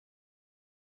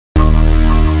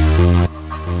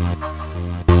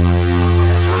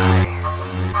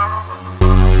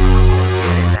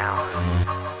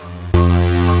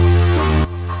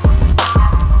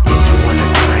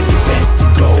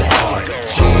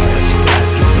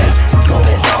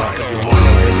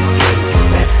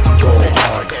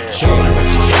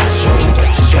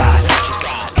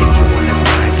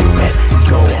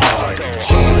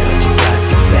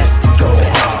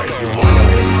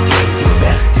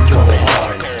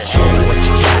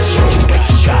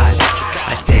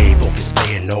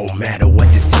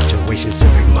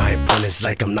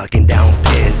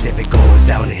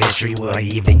I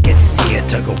even get to see a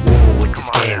tug of war with this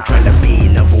game, trying to be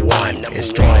number one.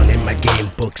 It's drawn in my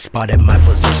game book, spotted my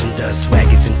position. The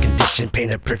swag is in condition,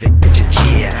 paint a perfect picture.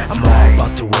 Yeah, I'm all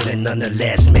about to win and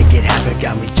nonetheless make it happen.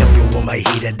 Got me jumping with my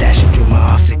heater, dashing through my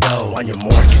off to go. On your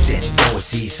mark, is it? Go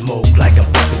see smoke like I'm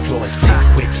about to draw a stick.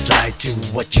 Quick slide to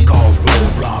what you call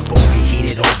roadblock.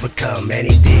 Overheated, overcome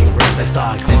anything. Raise my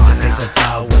stock, set to place and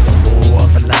fire with the roar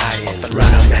of a lion.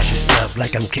 Run up, mash this up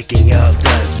like I'm kicking up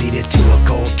dust. Lead it to a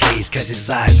cold case, cause his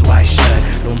eyes wide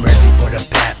shut. No mercy for the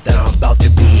path that I'm about to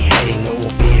be heading. No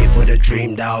fear for the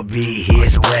dream that'll be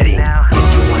his wedding. If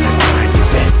you wanna grind your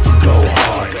best